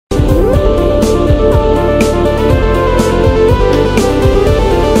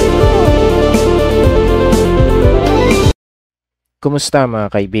Kumusta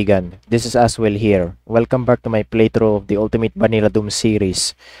mga kaibigan? This is Aswell here. Welcome back to my playthrough of the Ultimate Vanilla Doom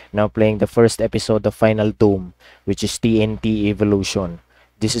series. Now playing the first episode of Final Doom, which is TNT Evilution.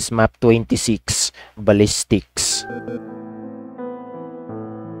 This is MAP26, Ballistyx.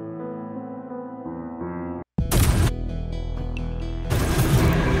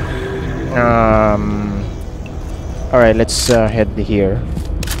 Alright, let's head here.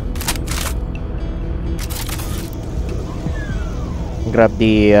 Grab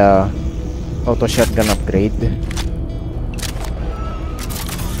the auto shotgun upgrade,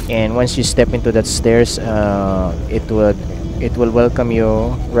 and once you step into that stairs, it will welcome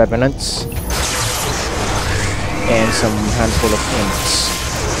you revenants and some handful of imps.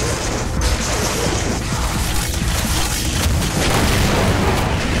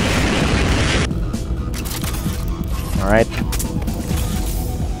 Alright,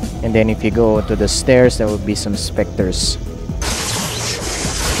 and then if you go to the stairs, there will be some specters.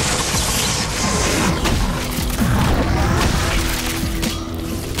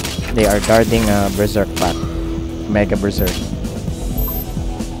 They are guarding a berserk path, mega berserk.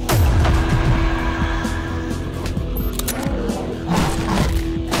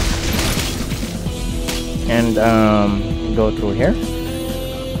 And go through here.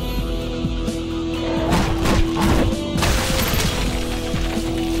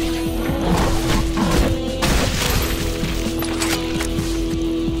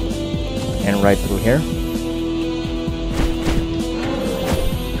 And right through here.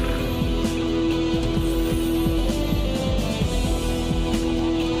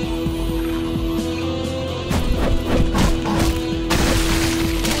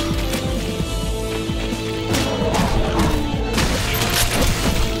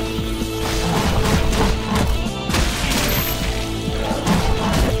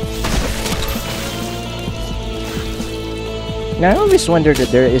 Now, I always wonder that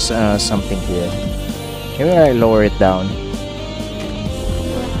there is something here. Maybe I lower it down.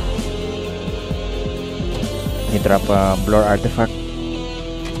 You drop a blur artifact.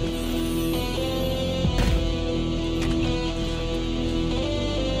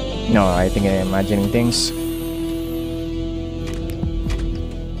 No, I think I'm imagining things.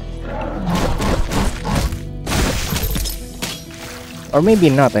 Or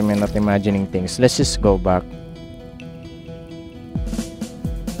maybe not, I'm not imagining things. Let's just go back.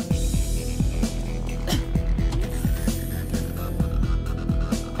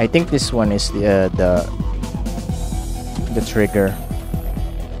 I think this one is the trigger.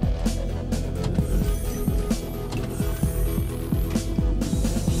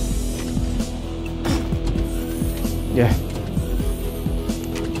 Yeah.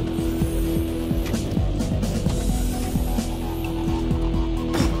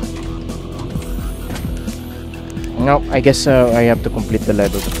 No, I guess I have to complete the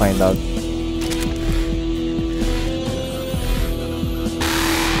level to find out.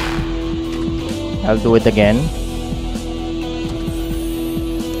 I'll do it again.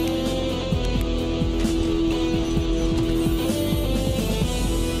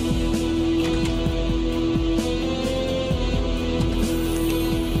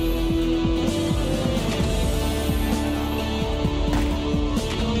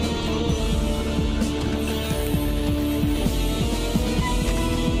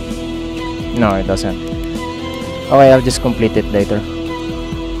 No, it doesn't. Okay, I'll just complete it later.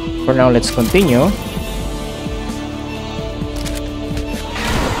 For now, let's continue.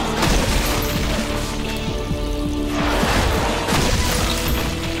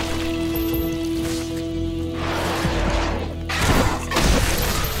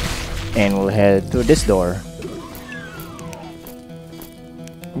 And we'll head to this door.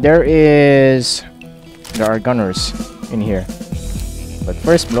 There are gunners in here. But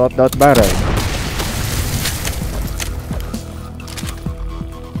first, blow up that barrel.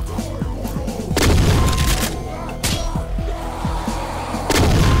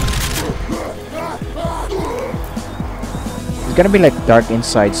 It's gonna be like dark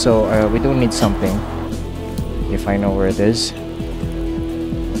inside, so we do need something. If I know where it is.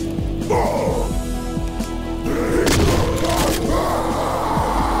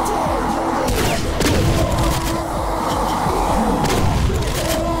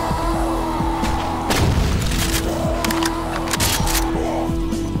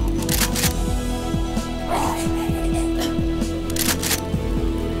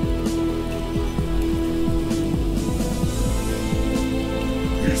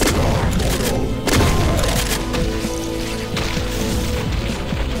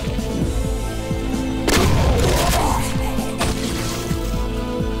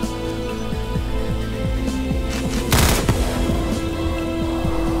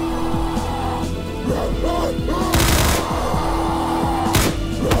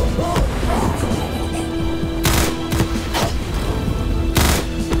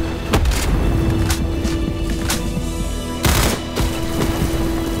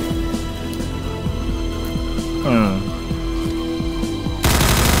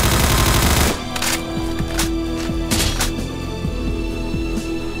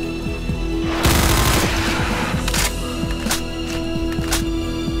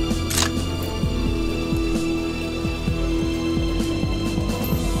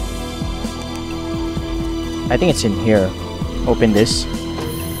 I think it's in here. Open this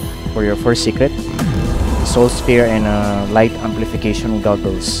for your first secret. Soul Sphere and light amplification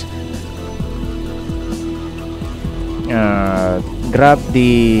goggles. Grab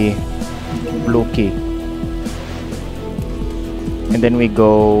the blue key. And then we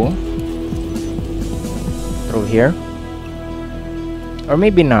go through here. Or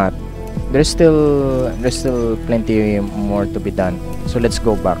maybe not. There's still plenty more to be done. So let's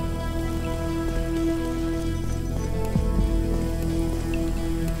go back.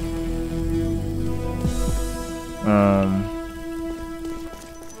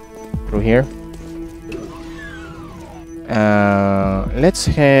 Through here. Let's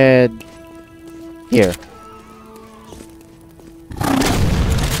head here.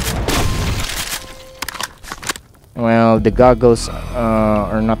 Well, the goggles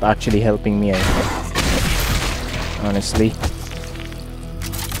are not actually helping me, honestly.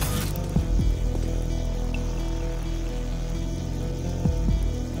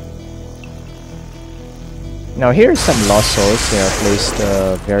 Now here's some lost souls. They are placed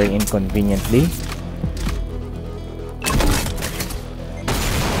very inconveniently.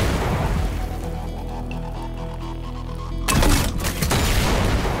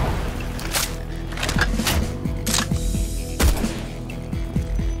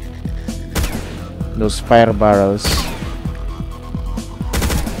 Those fire barrels.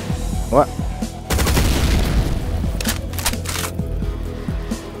 What?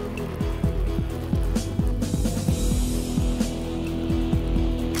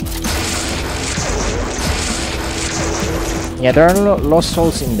 Yeah, there are lost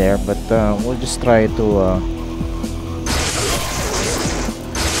souls in there, but we'll just try to you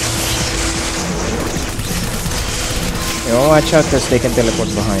know, watch out because they can teleport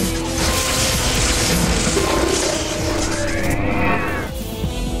behind.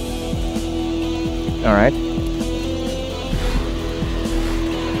 Alright.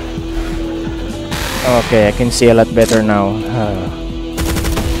 Okay, I can see a lot better now.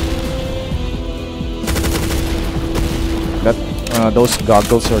 Those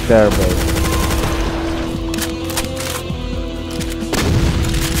goggles are terrible.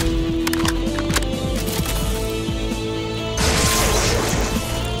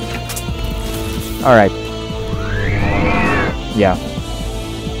 Alright. Yeah.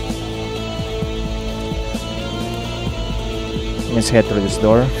 Let's head through this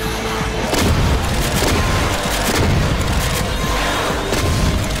door.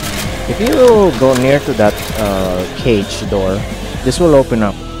 If you go near to that cage door, this will open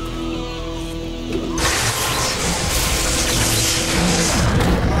up.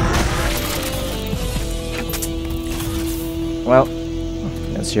 Well,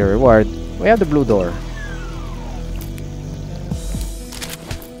 that's your reward. We have the blue door.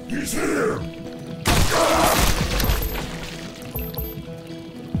 He's here.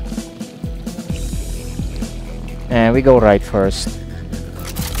 And we go right first.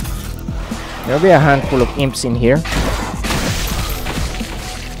 There'll be a handful of imps in here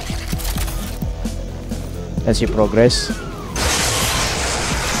as you progress.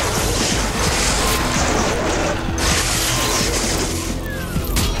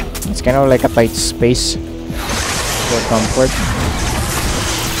 It's kind of like a tight space for comfort.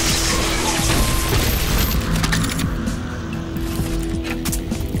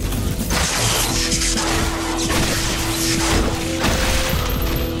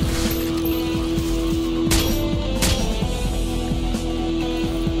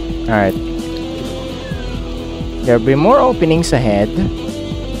 Alright. There'll be more openings ahead,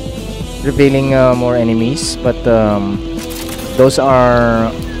 revealing more enemies, but those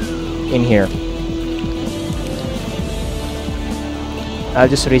are in here. I'll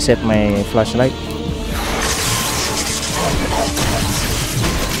just reset my flashlight.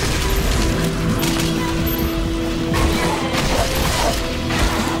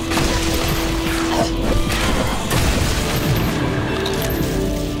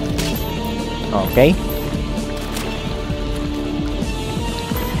 Okay.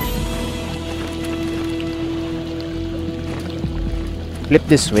 Flip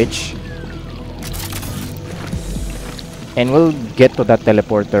this switch and we'll get to that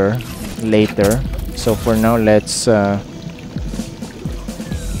teleporter later. So for now, let's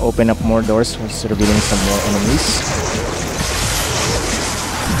open up more doors, revealing some more enemies.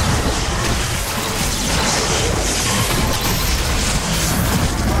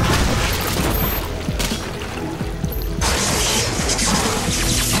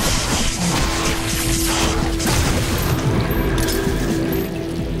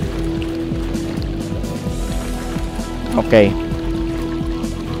 Okay.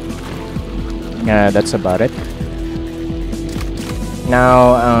 That's about it.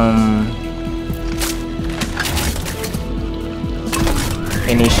 Now,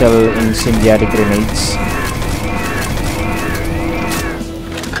 initial incendiary grenades.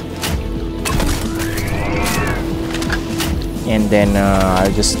 And then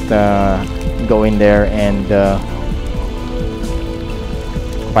I'll just go in there and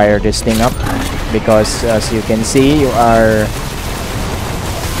fire this thing up, because as you can see, you are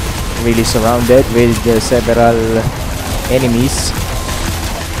really surrounded with several enemies.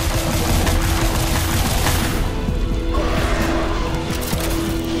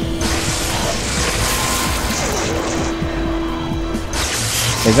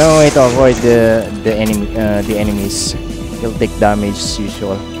 There's no way to avoid the enemies. You'll take damage as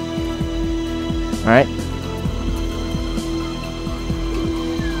usual. Alright.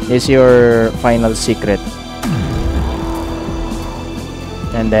 This is your final secret.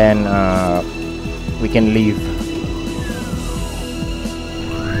 And then we can leave.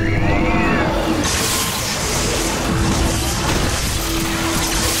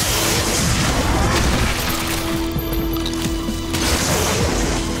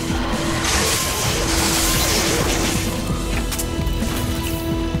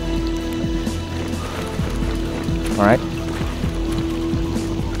 Alright.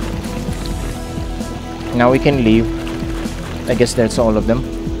 Now we can leave. I guess that's all of them.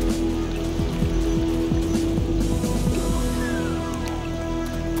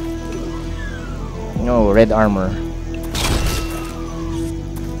 No, red armor.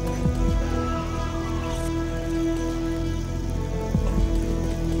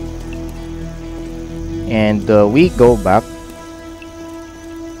 And we go back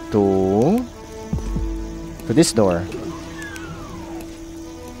to this door.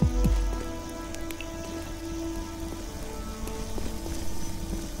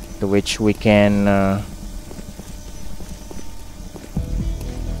 To which we can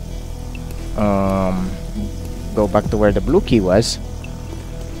go back to where the blue key was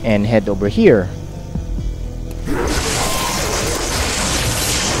and head over here.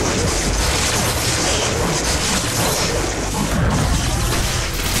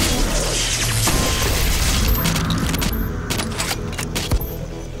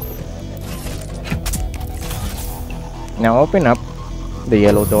 Now open up the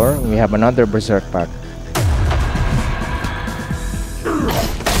yellow door. We have another berserk pack.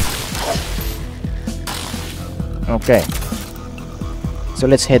 Okay, so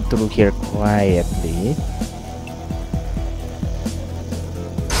let's head through here quietly.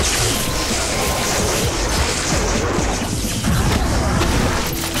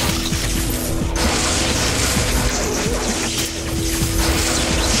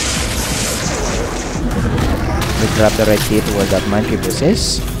 We grab the right key to where that monkey bus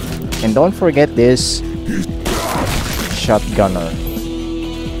is. And don't forget this shotgunner.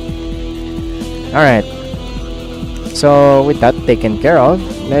 Alright. So with that taken care of,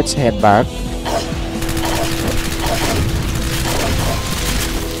 let's head back.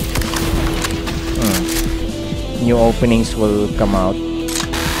 New openings will come out.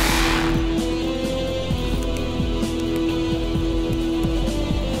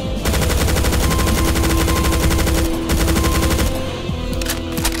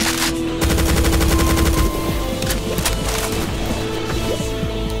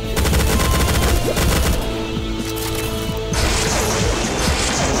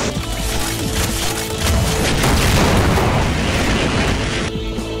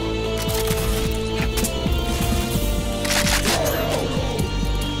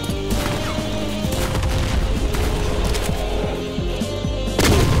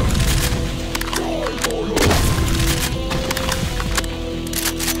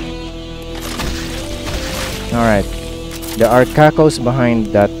 Alright, there are cacos behind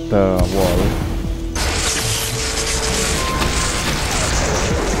that wall.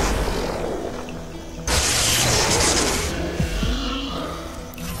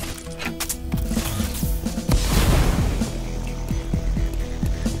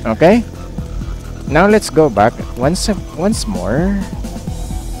 Okay, now let's go back once more.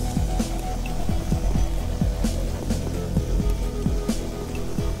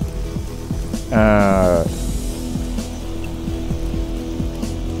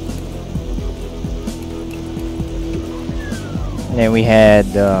 Then we had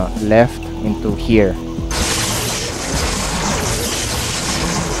left into here.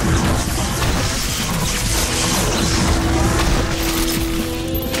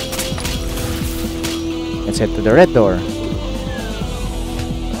 Let's head to the red door.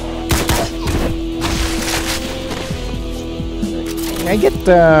 I get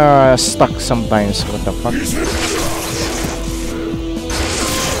stuck sometimes. What the fuck?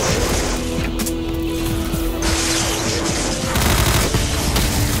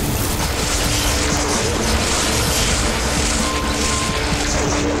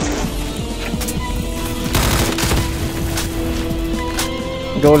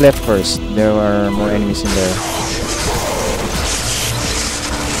 Go left first. There are more enemies in there.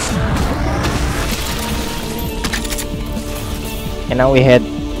 And now we head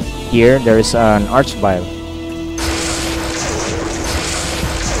here. There is an archvile.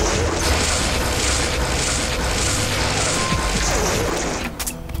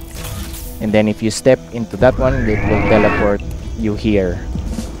 And then if you step into that one, it will teleport you here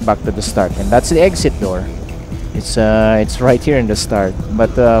back to the start. And that's the exit door. It's right here in the start,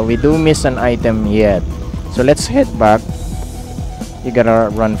 but we do miss an item yet, so let's head back. You gotta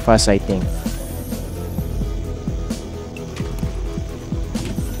run fast, I think.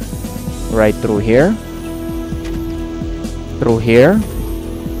 Right through here,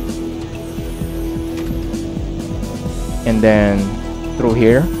 and then through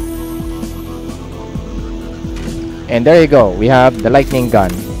here, and there you go. We have the lightning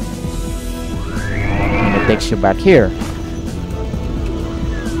gun. Takes you back here,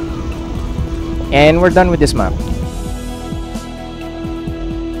 and we're done with this map.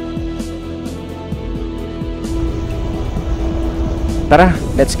 Tara,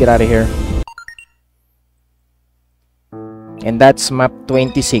 let's get out of here. And that's map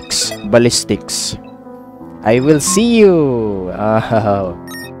 26, Ballistyx. I will see you.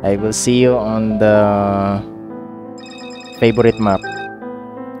 I will see you on the favorite map.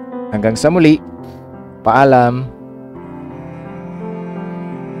 Hanggang sa muli. Paalam.